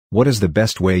What is the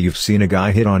best way you've seen a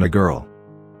guy hit on a girl?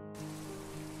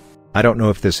 I don't know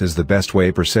if this is the best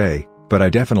way per se, but I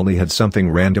definitely had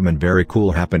something random and very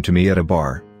cool happen to me at a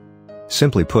bar.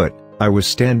 Simply put, I was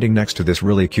standing next to this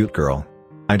really cute girl.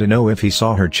 I don't know if he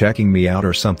saw her checking me out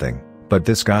or something, but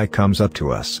this guy comes up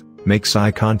to us, makes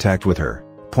eye contact with her,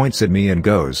 points at me and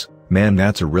goes, "Man,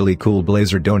 that's a really cool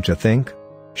blazer, don't you think?"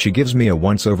 She gives me a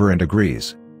once-over and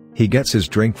agrees. He gets his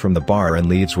drink from the bar and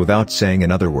leaves without saying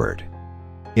another word.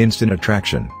 Instant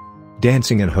attraction.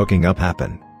 Dancing and hooking up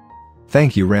happen.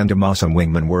 Thank you, random awesome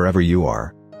wingman, wherever you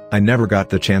are. I never got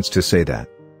the chance to say that.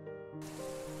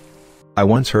 I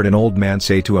once heard an old man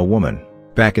say to a woman,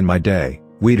 "Back in my day,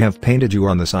 we'd have painted you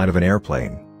on the side of an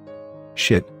airplane."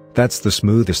 Shit, that's the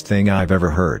smoothest thing I've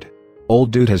ever heard.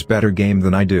 Old dude has better game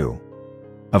than I do.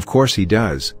 Of course he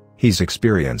does, he's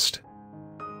experienced.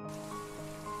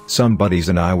 Some buddies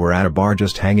and I were at a bar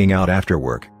just hanging out after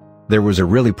work. There was a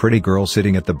really pretty girl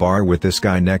sitting at the bar with this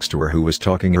guy next to her who was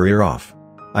talking her ear off.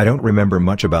 I don't remember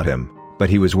much about him, but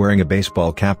he was wearing a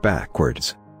baseball cap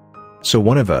backwards. So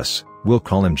one of us, we'll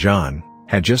call him John,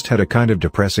 had just had a kind of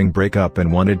depressing breakup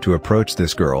and wanted to approach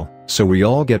this girl, so we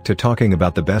all get to talking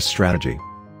about the best strategy.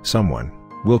 Someone,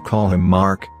 we'll call him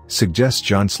Mark, suggests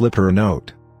John slip her a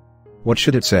note. "What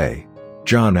should it say?"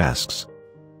 John asks.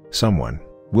 Someone,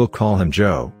 we'll call him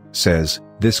Joe, says,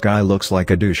 "This guy looks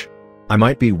like a douche. I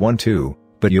might be one too,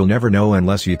 but you'll never know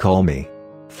unless you call me.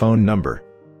 Phone number."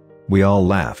 We all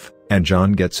laugh, and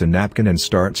John gets a napkin and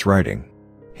starts writing.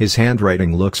 His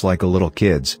handwriting looks like a little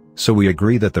kid's, so we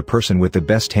agree that the person with the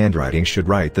best handwriting should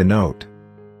write the note.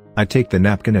 I take the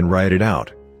napkin and write it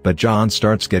out, but John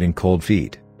starts getting cold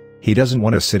feet. He doesn't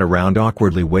want to sit around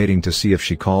awkwardly waiting to see if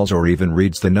she calls or even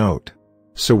reads the note.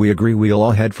 So we agree we'll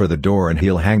all head for the door and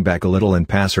he'll hang back a little and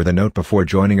pass her the note before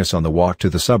joining us on the walk to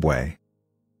the subway.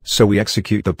 So we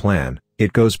execute the plan.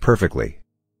 It goes perfectly.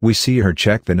 We see her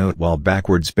check the note while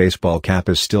backwards baseball cap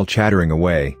is still chattering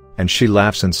away, and she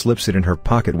laughs and slips it in her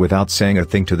pocket without saying a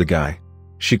thing to the guy.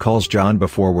 She calls John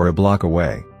before we're a block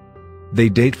away. They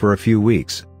date for a few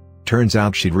weeks. Turns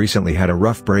out she'd recently had a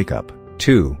rough breakup,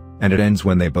 too, and it ends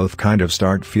when they both kind of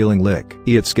start feeling like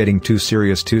it's getting too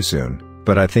serious too soon,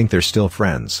 but I think they're still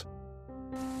friends.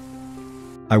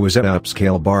 I was at an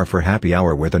upscale bar for happy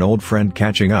hour with an old friend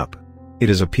catching up. It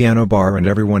is a piano bar and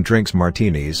everyone drinks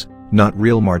martinis, not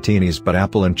real martinis but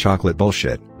apple and chocolate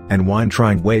bullshit, and wine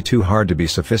trying way too hard to be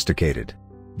sophisticated.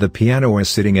 The piano is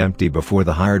sitting empty before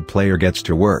the hired player gets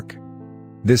to work.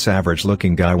 This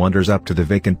average-looking guy wanders up to the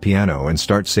vacant piano and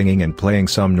starts singing and playing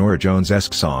some Norah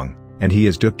Jones-esque song, and he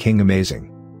is king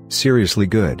amazing. Seriously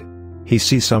good. He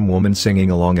sees some woman singing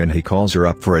along and he calls her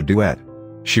up for a duet.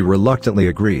 She reluctantly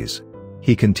agrees.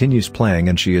 He continues playing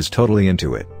and she is totally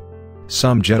into it.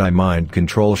 Some Jedi mind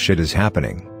control shit is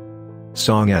happening.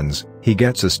 Song ends, he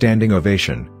gets a standing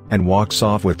ovation, and walks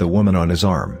off with the woman on his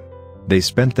arm. They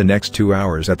spent the next 2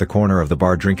 hours at the corner of the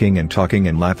bar drinking and talking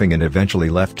and laughing and eventually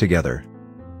left together.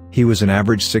 He was an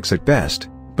average 6 at best,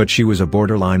 but she was a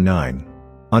borderline 9.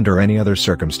 Under any other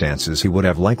circumstances he would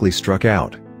have likely struck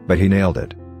out, but he nailed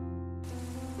it.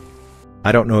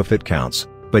 I don't know if it counts,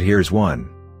 but here's one.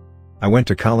 I went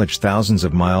to college thousands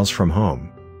of miles from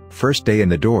home. First day in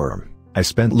the dorm, I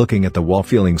spent looking at the wall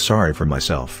feeling sorry for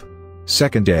myself.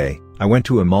 Second day, I went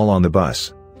to a mall on the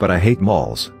bus, but I hate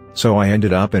malls, so I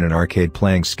ended up in an arcade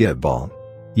playing skip ball.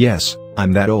 Yes,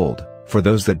 I'm that old. For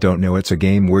those that don't know, it's a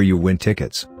game where you win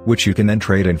tickets, which you can then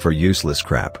trade in for useless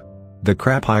crap. The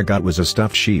crap I got was a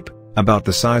stuffed sheep, about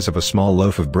the size of a small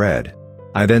loaf of bread.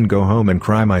 I then go home and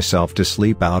cry myself to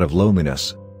sleep out of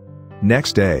loneliness.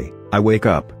 Next day, I wake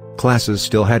up, classes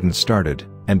still hadn't started,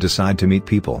 and decide to meet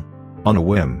people. On a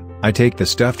whim, I take the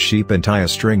stuffed sheep and tie a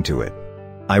string to it.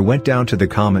 I went down to the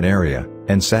common area,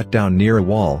 and sat down near a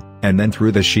wall, and then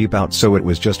threw the sheep out so it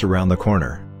was just around the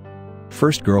corner.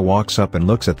 First girl walks up and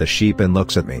looks at the sheep and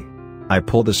looks at me. I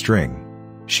pull the string.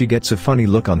 She gets a funny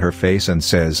look on her face and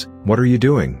says, "What are you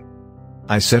doing?"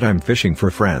 I said I'm fishing for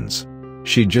friends.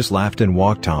 She just laughed and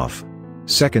walked off.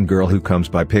 Second girl who comes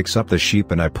by picks up the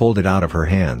sheep and I pulled it out of her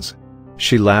hands.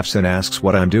 She laughs and asks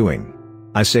what I'm doing.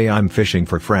 I say I'm fishing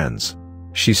for friends.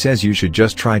 She says you should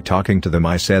just try talking to them.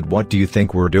 I said, what do you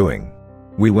think we're doing?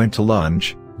 We went to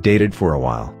lunch, dated for a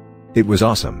while. It was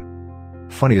awesome.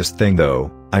 Funniest thing though,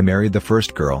 I married the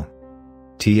first girl.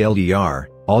 TLDR,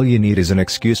 all you need is an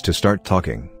excuse to start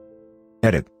talking.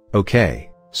 Edit.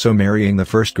 Okay, so marrying the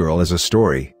first girl is a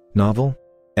story, novel?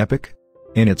 Epic?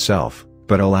 In itself,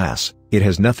 but alas, it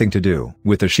has nothing to do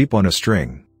with a sheep on a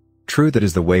string. True, that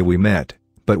is the way we met,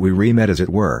 but we re-met as it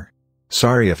were.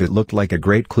 Sorry if it looked like a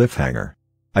great cliffhanger.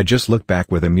 I just look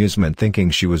back with amusement thinking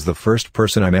she was the first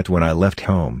person I met when I left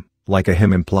home, Like a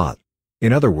hymn plot.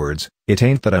 In other words, it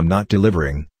ain't that I'm not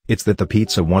delivering, it's that the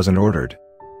pizza wasn't ordered.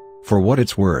 For what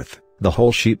it's worth, the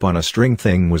whole sheep on a string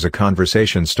thing was a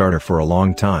conversation starter for a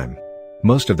long time.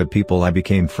 Most of the people I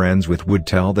became friends with would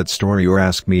tell that story or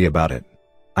ask me about it.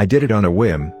 I did it on a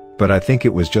whim, but I think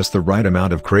it was just the right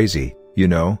amount of crazy, you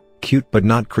know, cute but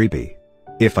not creepy.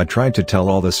 If I tried to tell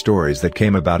all the stories that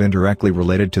came about indirectly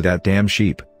related to that damn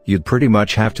sheep, you'd pretty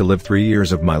much have to live 3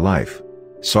 years of my life.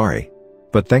 Sorry.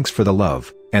 But thanks for the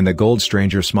love, and the gold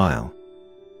stranger smile.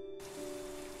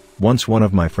 Once one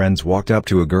of my friends walked up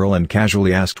to a girl and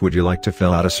casually asked, "Would you like to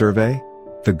fill out a survey?"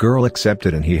 The girl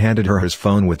accepted and he handed her his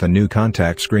phone with a new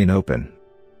contact screen open.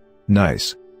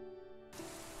 Nice.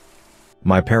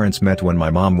 My parents met when my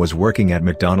mom was working at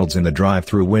McDonald's in the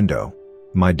drive-thru window.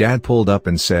 My dad pulled up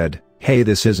and said, "Hey,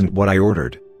 this isn't what I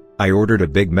ordered. I ordered a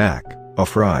Big Mac, a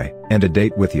fry, and a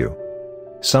date with you."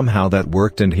 Somehow that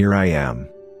worked and here I am.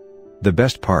 The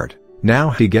best part, now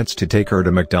he gets to take her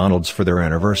to McDonald's for their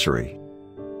anniversary.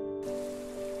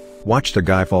 Watched a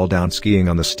guy fall down skiing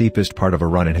on the steepest part of a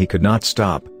run and he could not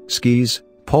stop. Skis,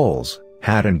 poles,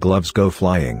 hat and gloves go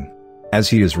flying. As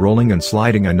he is rolling and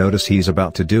sliding, I notice he's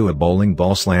about to do a bowling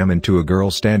ball slam into a girl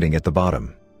standing at the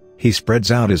bottom. He spreads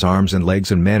out his arms and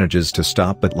legs and manages to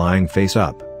stop, but lying face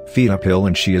up, feet uphill,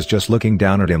 and she is just looking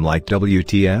down at him like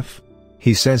WTF?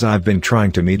 He says, "I've been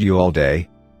trying to meet you all day."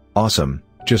 Awesome,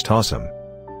 just awesome.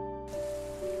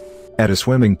 At a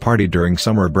swimming party during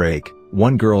summer break,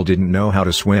 one girl didn't know how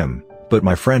to swim, but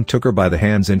my friend took her by the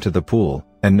hands into the pool,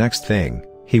 and next thing,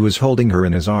 he was holding her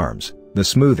in his arms, the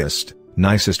smoothest,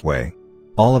 nicest way.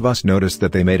 All of us noticed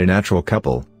that they made a natural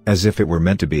couple, as if it were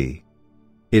meant to be.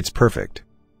 It's perfect.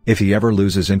 If he ever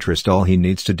loses interest, all he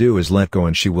needs to do is let go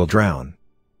and she will drown.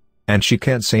 And she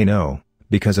can't say no,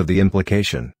 because of the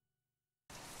implication.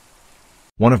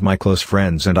 One of my close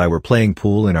friends and I were playing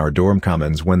pool in our dorm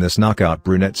commons when this knockout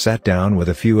brunette sat down with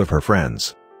a few of her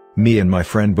friends. Me and my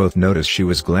friend both noticed she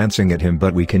was glancing at him,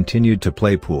 but we continued to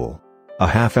play pool. A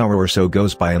half hour or so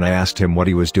goes by and I asked him what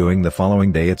he was doing the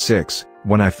following day at 6.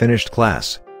 When I finished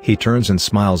class, he turns and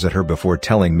smiles at her before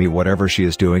telling me whatever she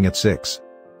is doing at 6.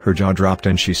 Her jaw dropped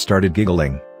and she started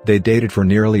giggling. They dated for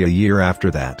nearly a year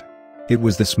after that. It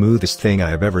was the smoothest thing I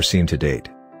have ever seen to date.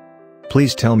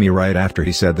 Please tell me right after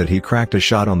he said that he cracked a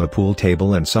shot on the pool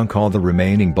table and sunk all the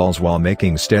remaining balls while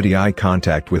making steady eye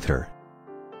contact with her.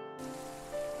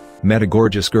 Met a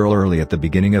gorgeous girl early at the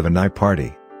beginning of a night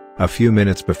party. A few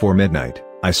minutes before midnight,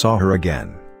 I saw her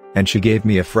again, and she gave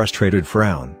me a frustrated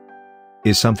frown.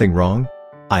 "Is something wrong?"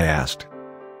 I asked.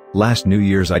 Last New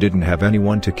Year's I didn't have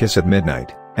anyone to kiss at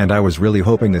midnight, and I was really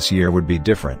hoping this year would be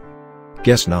different.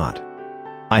 Guess not.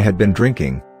 I had been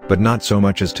drinking, but not so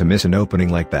much as to miss an opening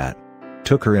like that.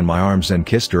 Took her in my arms and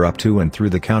kissed her up to and through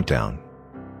the countdown.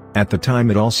 At the time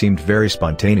it all seemed very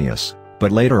spontaneous,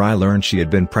 but later I learned she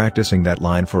had been practicing that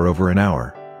line for over an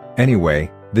hour. Anyway,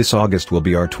 this August will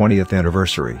be our 20th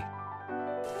anniversary.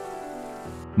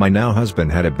 My now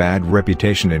husband had a bad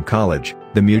reputation in college.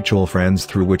 The mutual friends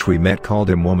through which we met called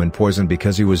him woman poison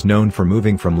because he was known for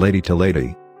moving from lady to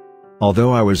lady.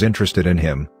 Although I was interested in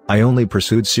him, I only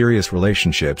pursued serious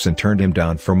relationships and turned him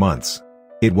down for months.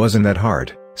 It wasn't that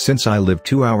hard, since I lived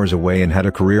 2 hours away and had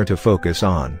a career to focus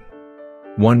on.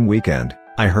 One weekend,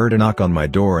 I heard a knock on my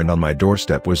door, and on my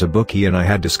doorstep was a book he and I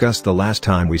had discussed the last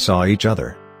time we saw each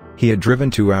other. He had driven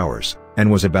 2 hours,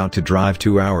 and was about to drive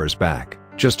 2 hours back,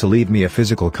 just to leave me a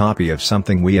physical copy of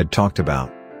something we had talked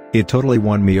about. It totally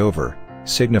won me over,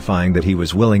 signifying that he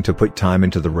was willing to put time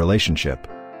into the relationship.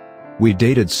 We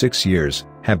dated 6 years,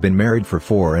 have been married for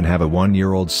 4 and have a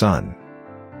 1-year-old son.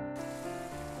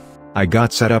 I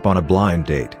got set up on a blind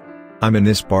date. I'm in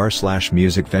this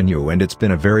bar/music venue and it's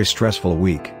been a very stressful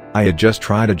week. I had just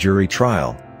tried a jury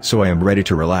trial, so I am ready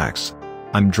to relax.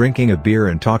 I'm drinking a beer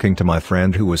and talking to my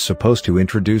friend who was supposed to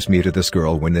introduce me to this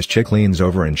girl when this chick leans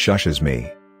over and shushes me.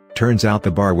 Turns out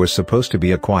the bar was supposed to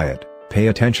be a quiet, pay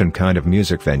attention kind of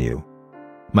music venue.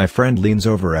 My friend leans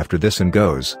over after this and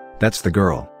goes, "That's the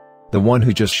girl. The one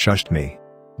who just shushed me.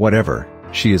 Whatever,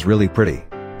 she is really pretty."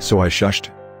 So I shushed.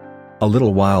 A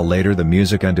little while later the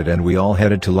music ended and we all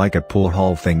headed to like a pool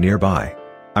hall thing nearby.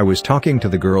 I was talking to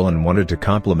the girl and wanted to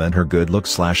compliment her good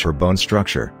looks/her bone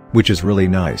structure, which is really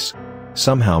nice.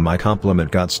 Somehow my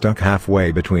compliment got stuck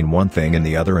halfway between one thing and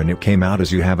the other and it came out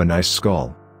as "You have a nice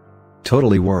skull."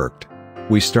 Totally worked.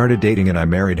 We started dating and I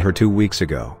married her 2 weeks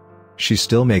ago. She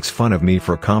still makes fun of me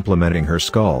for complimenting her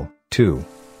skull, too.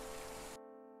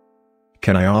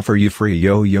 Can I offer you free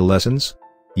yo-yo lessons?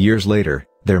 Years later,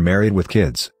 they're married with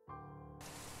kids.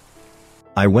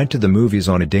 I went to the movies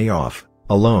on a day off,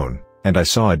 alone, and I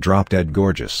saw a drop-dead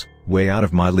gorgeous, way out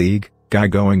of my league, guy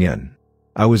going in.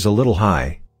 I was a little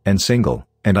high, and single,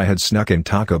 and I had snuck in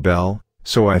Taco Bell,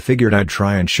 so I figured I'd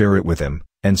try and share it with him,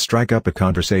 and strike up a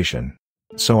conversation.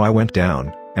 So I went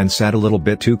down, and sat a little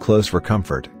bit too close for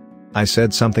comfort. I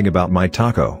said something about my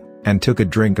taco, and took a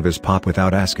drink of his pop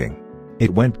without asking.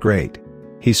 It went great.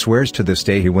 He swears to this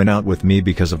day he went out with me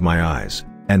because of my eyes,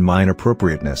 and my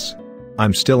inappropriateness.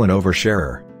 I'm still an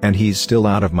oversharer, and he's still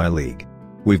out of my league.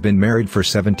 We've been married for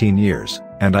 17 years,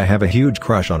 and I have a huge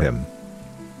crush on him.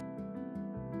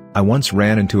 I once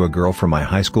ran into a girl from my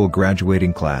high school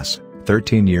graduating class,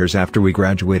 13 years after we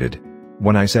graduated.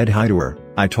 When I said hi to her,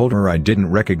 I told her I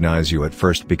didn't recognize you at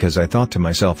first because I thought to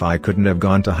myself I couldn't have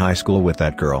gone to high school with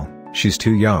that girl, she's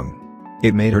too young.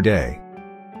 It made her day.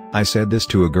 I said this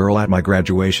to a girl at my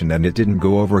graduation and it didn't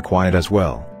go over quite as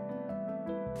well.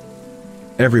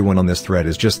 Everyone on this thread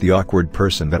is just the awkward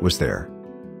person that was there.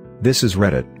 This is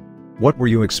Reddit. What were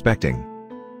you expecting?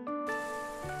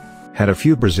 Had a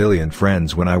few Brazilian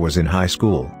friends when I was in high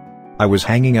school. I was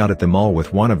hanging out at the mall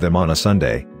with one of them on a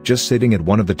Sunday, just sitting at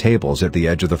one of the tables at the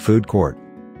edge of the food court.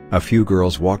 A few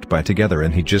girls walked by together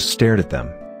and he just stared at them,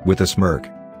 with a smirk.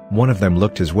 One of them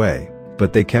looked his way,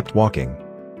 but they kept walking.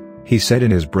 He said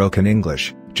in his broken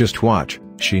English, "Just watch,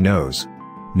 she knows."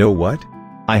 Know what?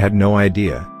 I had no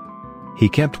idea. He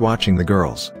kept watching the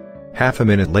girls. Half a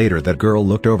minute later that girl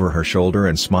looked over her shoulder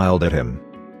and smiled at him.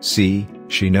 See,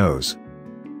 she knows.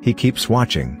 He keeps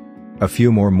watching. A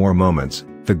few more moments,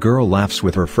 the girl laughs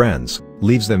with her friends,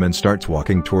 leaves them and starts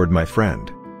walking toward my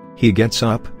friend. He gets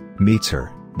up, meets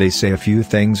her, they say a few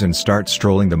things and start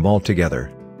strolling the mall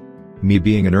together. Me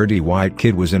being a nerdy white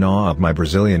kid was in awe of my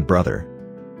Brazilian brother.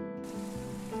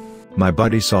 My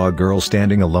buddy saw a girl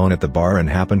standing alone at the bar and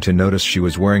happened to notice she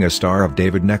was wearing a Star of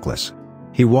David necklace.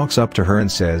 He walks up to her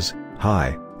and says,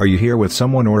 "Hi, are you here with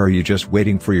someone or are you just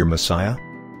waiting for your messiah?"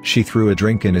 She threw a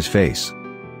drink in his face.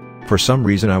 For some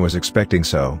reason I was expecting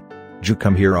so. "You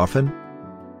come here often?"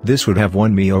 This would have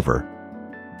won me over.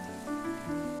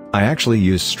 I actually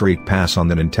used Street Pass on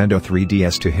the Nintendo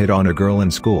 3DS to hit on a girl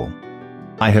in school.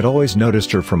 I had always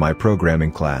noticed her from my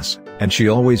programming class, and she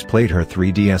always played her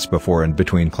 3DS before and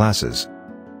between classes.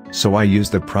 So I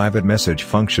used the private message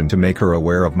function to make her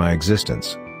aware of my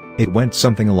existence. It went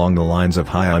something along the lines of,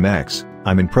 "Hi, I'm X,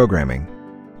 I'm in programming."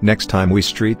 Next time we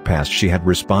Street Passed she had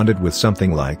responded with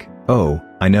something like, "Oh,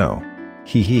 I know.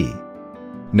 Hee hee."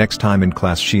 Next time in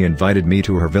class she invited me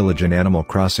to her village in Animal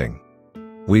Crossing.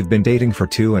 We've been dating for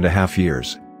 2.5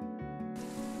 years.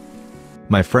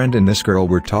 My friend and this girl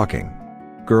were talking.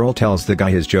 Girl tells the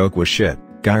guy his joke was shit,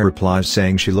 guy replies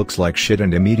saying she looks like shit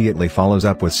and immediately follows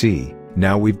up with, "See,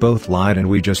 now we've both lied and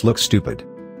we just look stupid."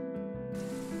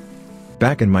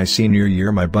 Back in my senior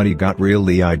year my buddy got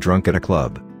really drunk at a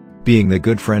club. Being the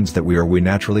good friends that we are, we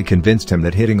naturally convinced him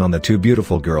that hitting on the two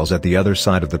beautiful girls at the other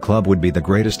side of the club would be the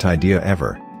greatest idea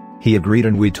ever. He agreed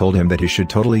and we told him that he should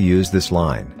totally use this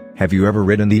line, "Have you ever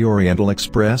ridden the Oriental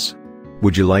Express?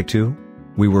 Would you like to?"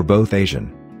 We were both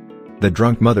Asian. The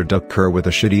drunk mother duck cur with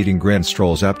a shit-eating grin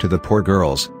strolls up to the poor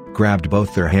girls, grabbed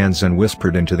both their hands and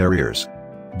whispered into their ears.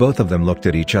 Both of them looked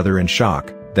at each other in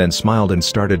shock, then smiled and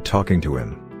started talking to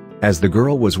him. As the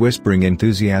girl was whispering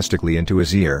enthusiastically into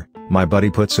his ear, my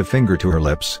buddy puts a finger to her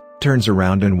lips, turns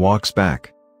around and walks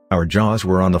back. Our jaws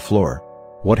were on the floor.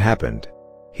 What happened?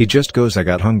 He just goes, "I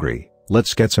got hungry,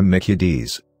 let's get some Mickey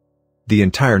D's." The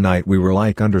entire night we were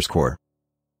like _.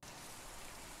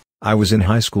 I was in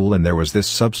high school and there was this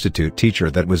substitute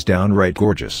teacher that was downright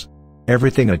gorgeous.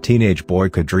 Everything a teenage boy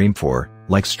could dream for,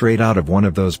 like straight out of one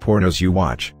of those pornos you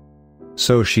watch.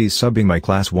 So she's subbing my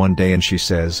class one day and she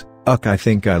says, "Uck, I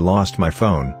think I lost my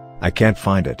phone, I can't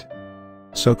find it."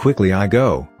 So quickly I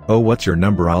go, "Oh, what's your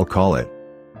number? I'll call it.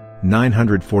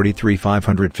 943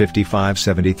 555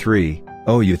 73,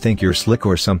 oh, you think you're slick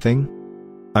or something?"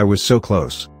 I was so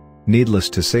close. Needless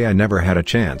to say I never had a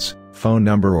chance, phone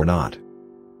number or not.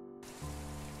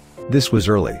 This was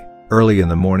early in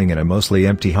the morning in a mostly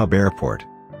empty hub airport.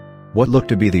 What looked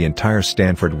to be the entire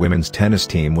Stanford women's tennis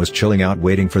team was chilling out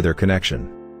waiting for their connection.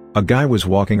 A guy was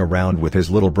walking around with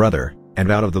his little brother, and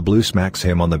out of the blue smacks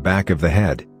him on the back of the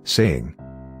head, saying,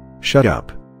 "Shut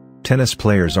up. Tennis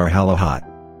players are hella hot."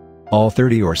 All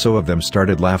 30 or so of them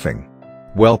started laughing.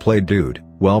 Well played, dude,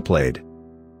 well played.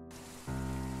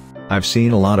 I've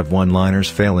seen a lot of one-liners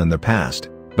fail in the past,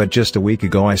 but just a week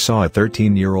ago I saw a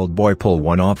 13-year-old boy pull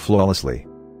one off flawlessly.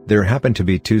 There happened to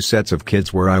be two sets of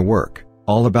kids where I work,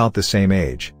 all about the same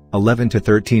age, 11 to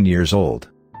 13 years old.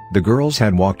 The girls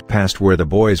had walked past where the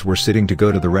boys were sitting to go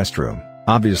to the restroom,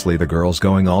 obviously the girls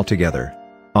going all together.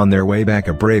 On their way back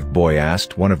a brave boy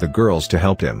asked one of the girls to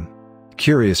help him.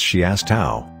 Curious, she asked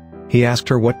how. He asked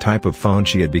her what type of phone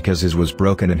she had because his was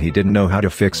broken and he didn't know how to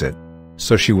fix it.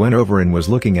 So she went over and was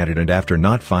looking at it, and after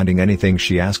not finding anything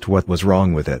she asked what was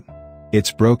wrong with it.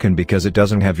 It's broken because it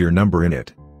doesn't have your number in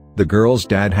it. The girl's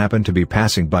dad happened to be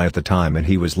passing by at the time and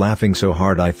he was laughing so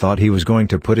hard I thought he was going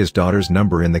to put his daughter's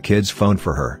number in the kid's phone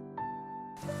for her.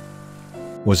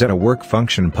 Was at a work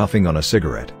function puffing on a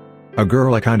cigarette. A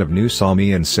girl I kind of knew saw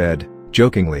me and said,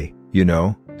 jokingly, "You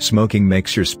know, smoking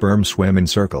makes your sperm swim in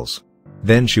circles."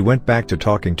 Then she went back to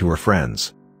talking to her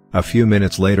friends. A few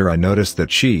minutes later I noticed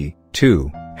that she,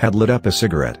 too, had lit up a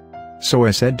cigarette. So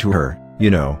I said to her, "You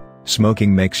know,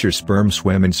 smoking makes your sperm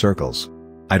swim in circles."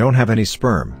 "I don't have any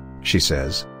sperm," she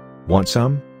says. "Want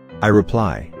some?" I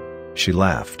reply. She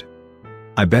laughed.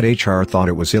 I bet HR thought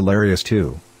it was hilarious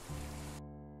too.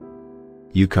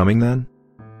 "You coming then?"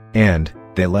 And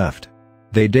they left.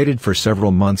 They dated for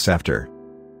several months after.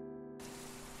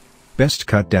 Best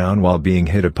cut down while being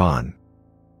hit upon.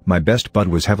 My best bud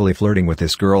was heavily flirting with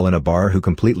this girl in a bar who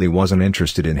completely wasn't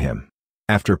interested in him.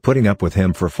 After putting up with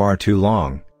him for far too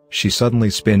long, she suddenly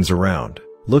spins around,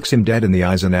 looks him dead in the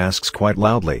eyes and asks quite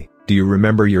loudly, "Do you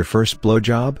remember your first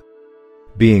blowjob?"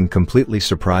 Being completely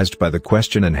surprised by the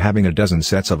question and having a dozen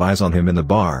sets of eyes on him in the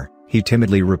bar, he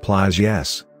timidly replies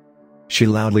yes. She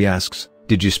loudly asks,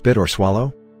 "Did you spit or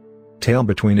swallow?" Tail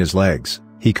between his legs,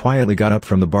 he quietly got up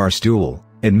from the bar stool,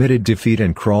 admitted defeat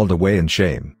and crawled away in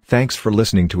shame. Thanks for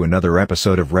listening to another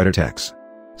episode of Reddit X.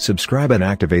 Subscribe and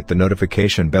activate the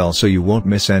notification bell so you won't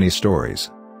miss any stories.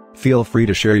 Feel free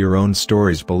to share your own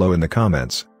stories below in the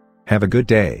comments. Have a good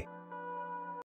day.